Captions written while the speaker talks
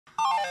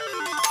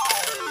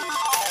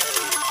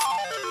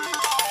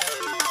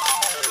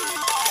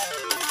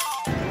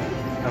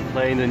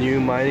playing the new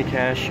Mighty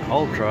Cash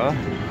Ultra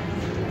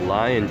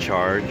Lion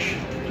Charge.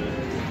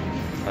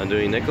 I'm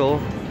doing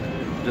nickel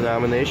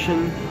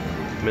denomination.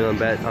 Minimum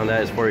bet on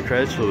that is 40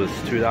 credits, so it's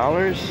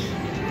 $2.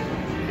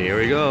 Here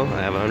we go. I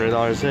have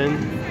 $100 in.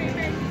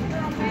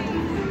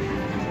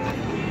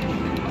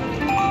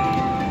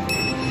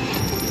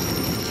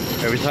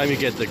 Every time you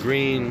get the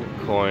green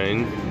coin,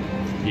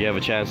 you have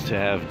a chance to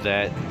have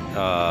that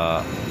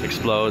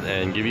explode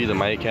and give you the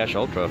Mighty Cash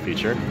Ultra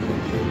feature.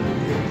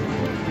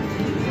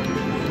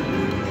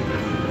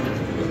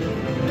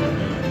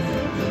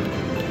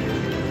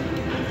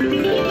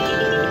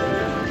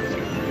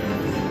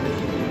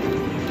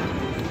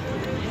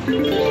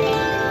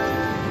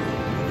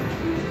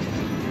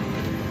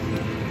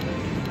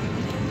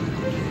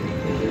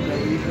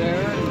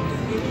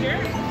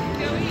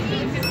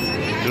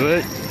 Do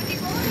it.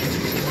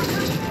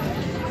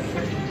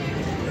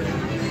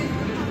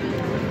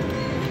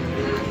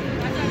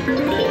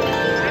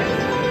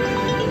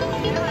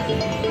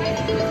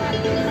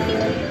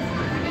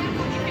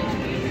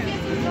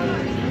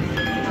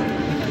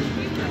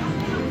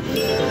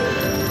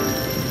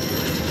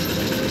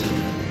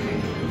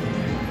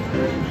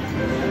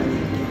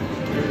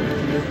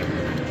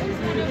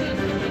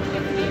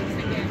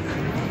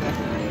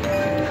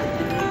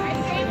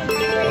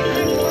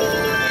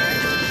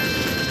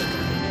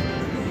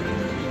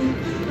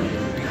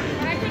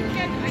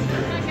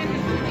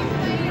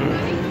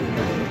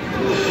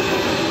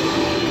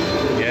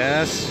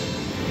 Yes.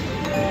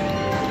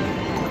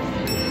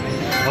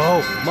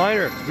 Oh,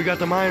 miner. We got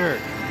the miner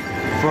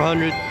for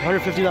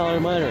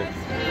 $150 miner.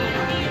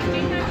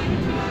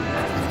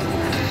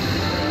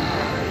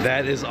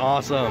 That is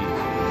awesome.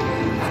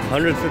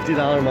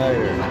 $150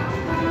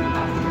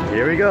 miner.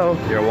 Here we go.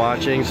 You're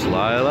watching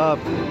Slide Up.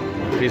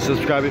 Please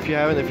subscribe if you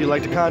haven't, if you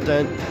like the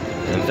content.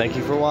 And thank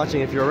you for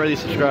watching if you're already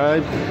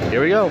subscribed.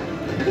 Here we go.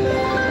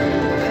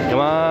 Come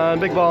on,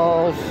 big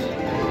balls.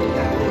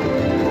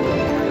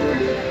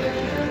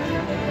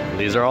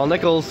 These are all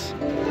nickels.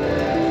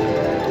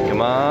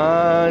 Come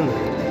on.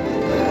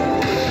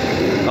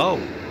 Oh.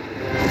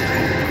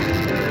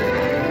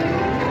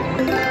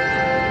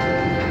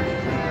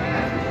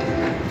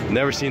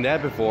 Never seen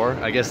that before.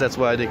 I guess that's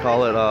why they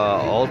call it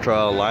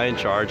Ultra Lion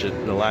Charge.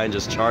 The lion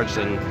just charged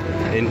and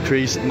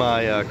increased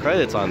my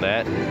credits on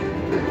that.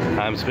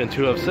 Time spent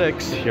 2 of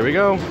 6. Here we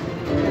go.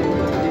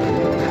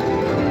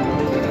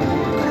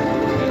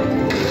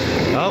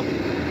 Oh.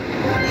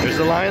 Here's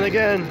the lion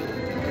again.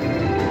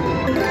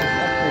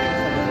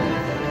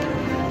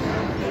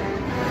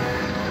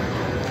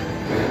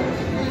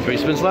 Three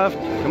spins left.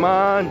 Come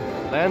on.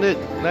 Land it.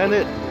 Land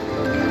it.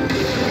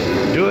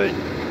 Do it.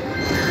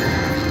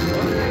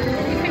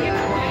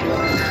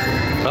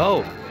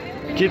 Oh.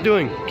 Keep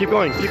doing. Keep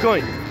going. Keep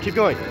going. Keep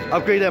going.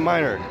 Upgrade that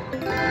miner.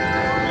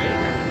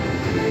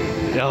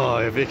 Oh,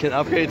 if it can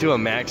upgrade to a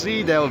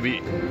maxi, that would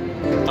be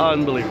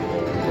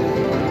unbelievable.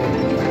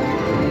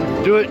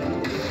 Do it.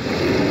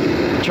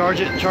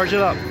 Charge it. Charge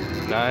it up.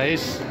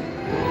 Nice.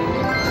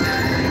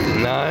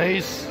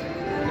 Nice.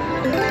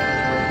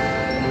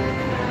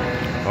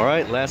 All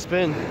right, last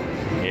spin.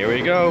 Here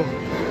we go.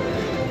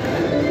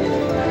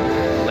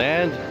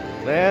 Land,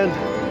 land.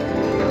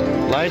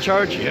 Line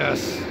charge,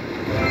 yes.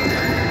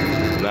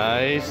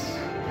 Nice.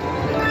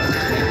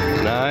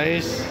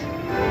 Nice.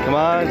 Come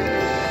on.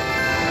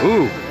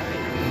 Ooh.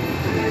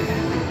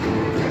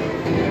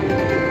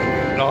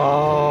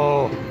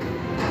 Oh.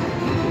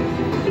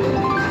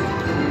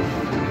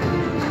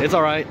 It's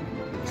all right.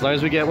 As long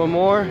as we get one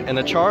more and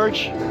a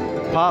charge.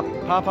 Pop,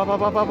 pop, pop, pop,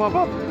 pop, pop, pop,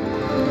 pop.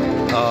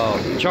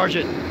 Oh, charge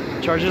it.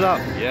 Charge it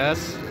up.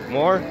 Yes.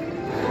 More.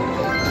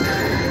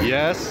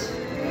 Yes.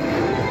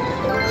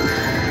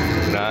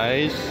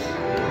 Nice.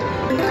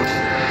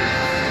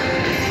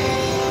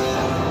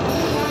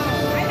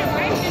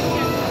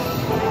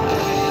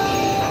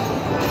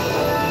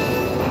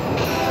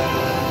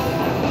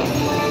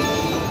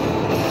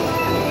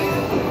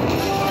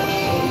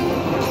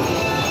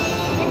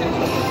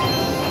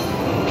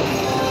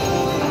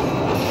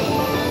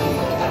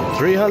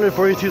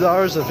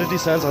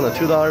 $342.50 on a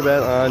 $2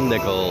 bet on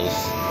nickels.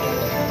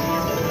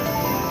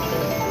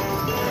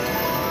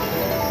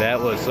 That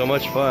was so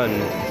much fun.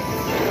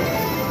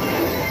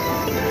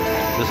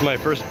 This is my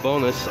first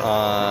bonus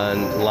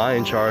on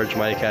Lion Charge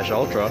Mighty Cash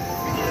Ultra.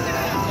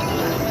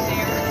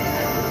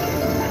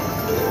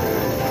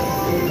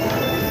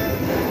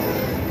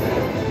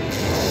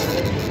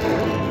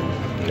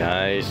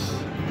 Nice.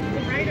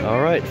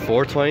 Alright,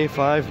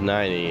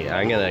 $425.90.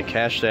 I'm gonna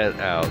cash that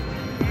out.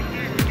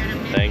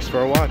 Thanks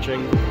for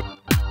watching.